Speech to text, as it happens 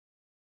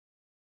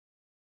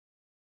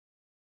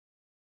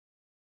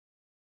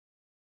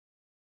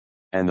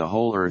and the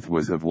whole earth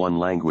was of one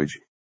language,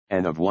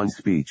 and of one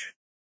speech.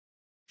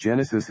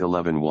 Genesis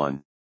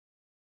 11:1.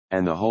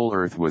 And the whole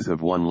earth was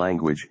of one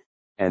language,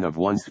 and of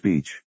one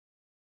speech.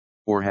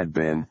 Or had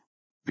been,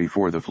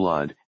 before the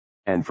flood,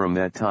 and from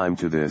that time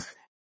to this,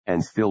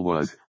 and still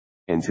was,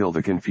 until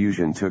the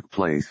confusion took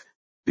place,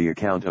 the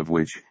account of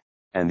which,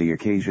 and the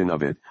occasion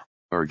of it,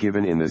 are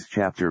given in this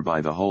chapter.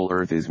 By the whole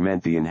earth is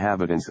meant the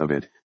inhabitants of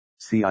it.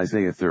 See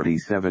Isaiah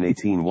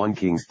 37:18, 1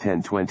 Kings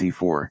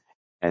 10:24,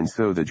 and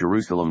so the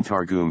Jerusalem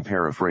Targum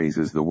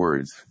paraphrases the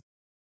words.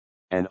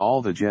 And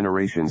all the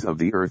generations of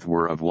the earth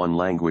were of one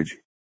language,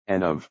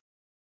 and of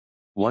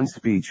one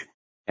speech,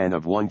 and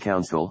of one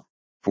counsel,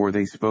 for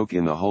they spoke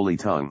in the holy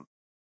tongue,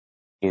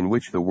 in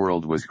which the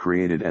world was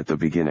created at the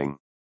beginning.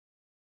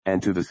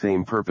 And to the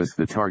same purpose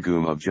the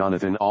Targum of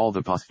Jonathan, all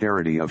the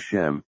posterity of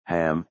Shem,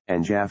 Ham,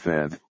 and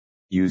Japheth,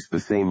 used the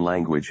same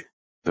language,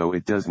 though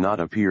it does not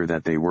appear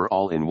that they were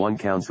all in one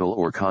council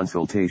or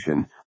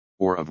consultation,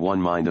 or of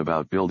one mind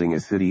about building a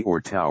city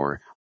or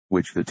tower,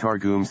 which the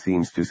Targum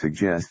seems to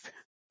suggest,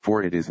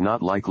 for it is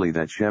not likely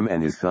that Shem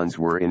and his sons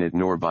were in it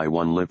nor by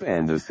one lip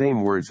and the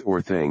same words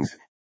or things,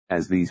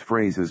 as these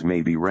phrases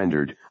may be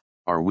rendered,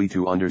 are we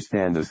to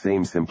understand the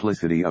same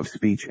simplicity of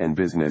speech and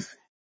business,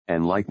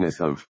 and likeness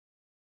of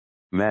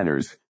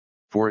manners,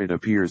 for it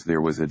appears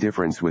there was a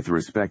difference with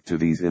respect to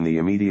these in the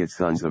immediate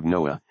sons of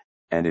Noah,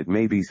 and it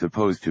may be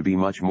supposed to be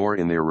much more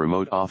in their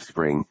remote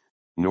offspring,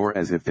 nor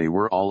as if they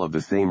were all of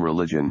the same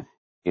religion,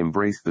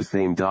 embraced the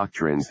same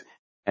doctrines,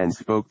 and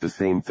spoke the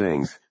same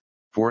things,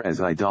 for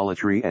as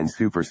idolatry and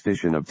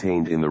superstition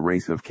obtained in the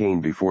race of Cain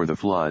before the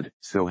flood,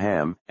 so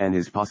Ham and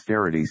his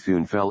posterity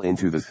soon fell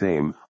into the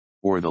same,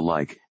 or the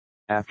like,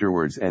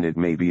 afterwards, and it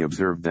may be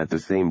observed that the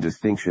same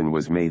distinction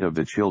was made of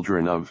the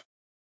children of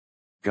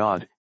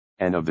God,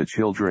 and of the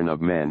children of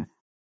men,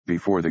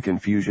 before the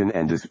confusion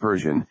and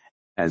dispersion,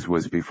 as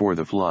was before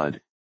the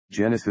flood.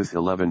 Genesis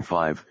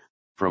 11:5,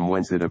 from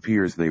whence it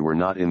appears they were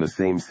not in the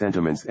same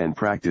sentiments and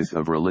practice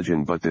of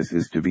religion, but this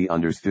is to be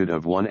understood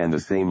of one and the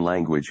same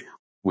language,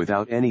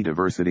 without any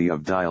diversity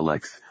of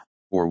dialects,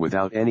 or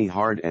without any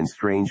hard and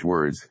strange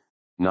words,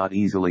 not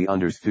easily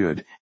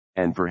understood,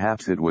 and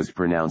perhaps it was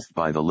pronounced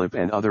by the lip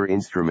and other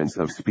instruments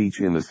of speech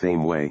in the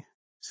same way,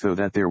 so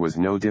that there was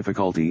no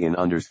difficulty in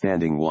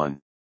understanding one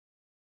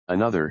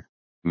another,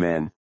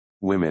 men,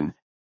 women,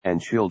 and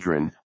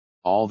children,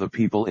 all the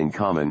people in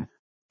common,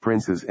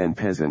 princes and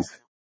peasants,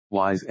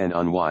 wise and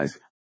unwise,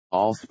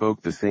 all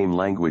spoke the same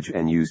language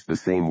and used the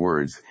same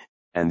words,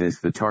 and this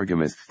the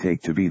Targumists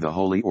take to be the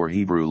Holy or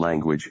Hebrew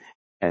language,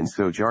 and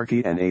so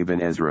Jarchi and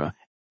Aben Ezra,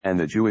 and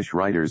the Jewish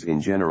writers in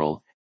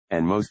general,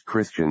 and most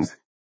Christians,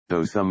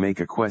 though some make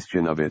a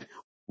question of it,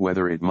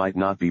 whether it might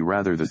not be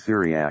rather the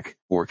Syriac,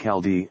 or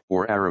Chaldee,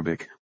 or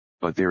Arabic,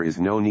 but there is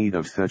no need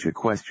of such a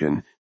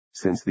question,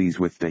 since these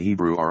with the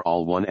Hebrew are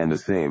all one and the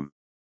same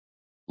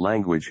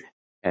language,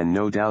 and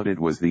no doubt it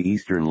was the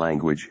Eastern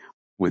language,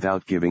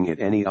 without giving it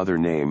any other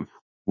name,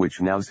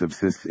 which now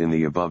subsists in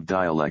the above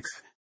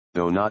dialects,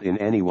 though not in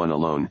any one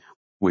alone,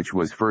 which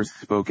was first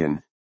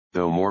spoken,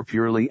 though more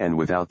purely and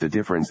without the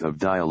difference of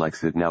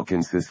dialects it now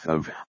consists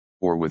of,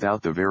 or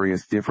without the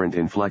various different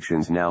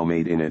inflections now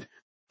made in it,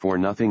 for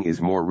nothing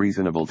is more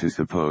reasonable to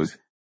suppose,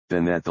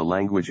 than that the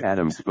language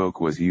Adam spoke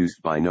was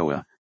used by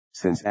Noah,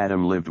 since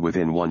Adam lived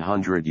within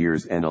 100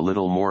 years and a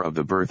little more of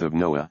the birth of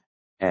Noah,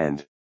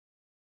 and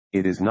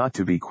it is not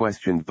to be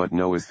questioned but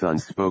Noah's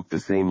sons spoke the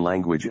same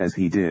language as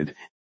he did,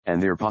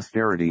 and their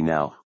posterity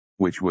now,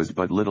 which was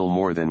but little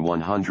more than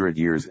 100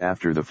 years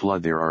after the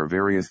flood. There are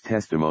various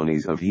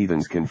testimonies of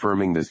heathens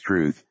confirming this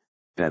truth,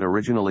 that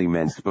originally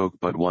men spoke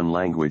but one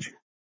language,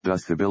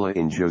 thus Sibylla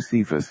in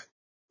Josephus,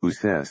 who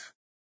says,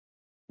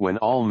 when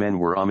all men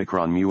were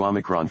omicron mu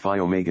omicron phi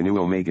omega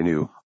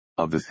nu,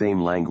 of the same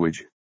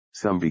language,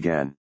 some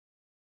began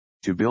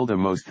to build a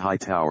most high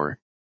tower,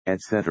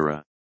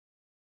 etc.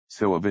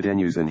 So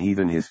Abideneus, an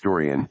heathen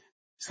historian,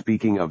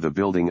 speaking of the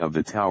building of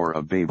the Tower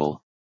of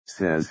Babel,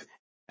 says,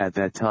 at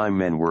that time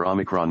men were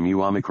omicron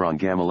mu omicron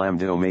gamma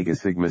lambda omega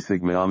sigma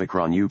sigma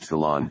omicron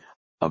upsilon,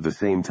 of the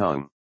same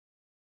tongue.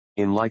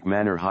 In like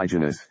manner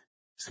Hyginus,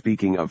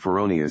 speaking of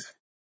Pharonius,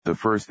 the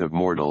first of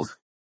mortals,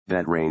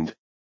 that reigned,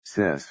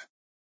 says,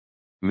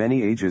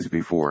 many ages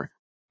before,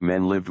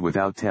 men lived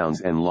without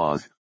towns and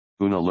laws,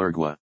 una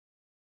lingua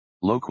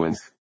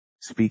loquens,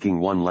 speaking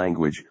one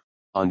language,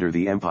 under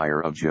the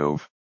empire of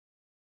Jove.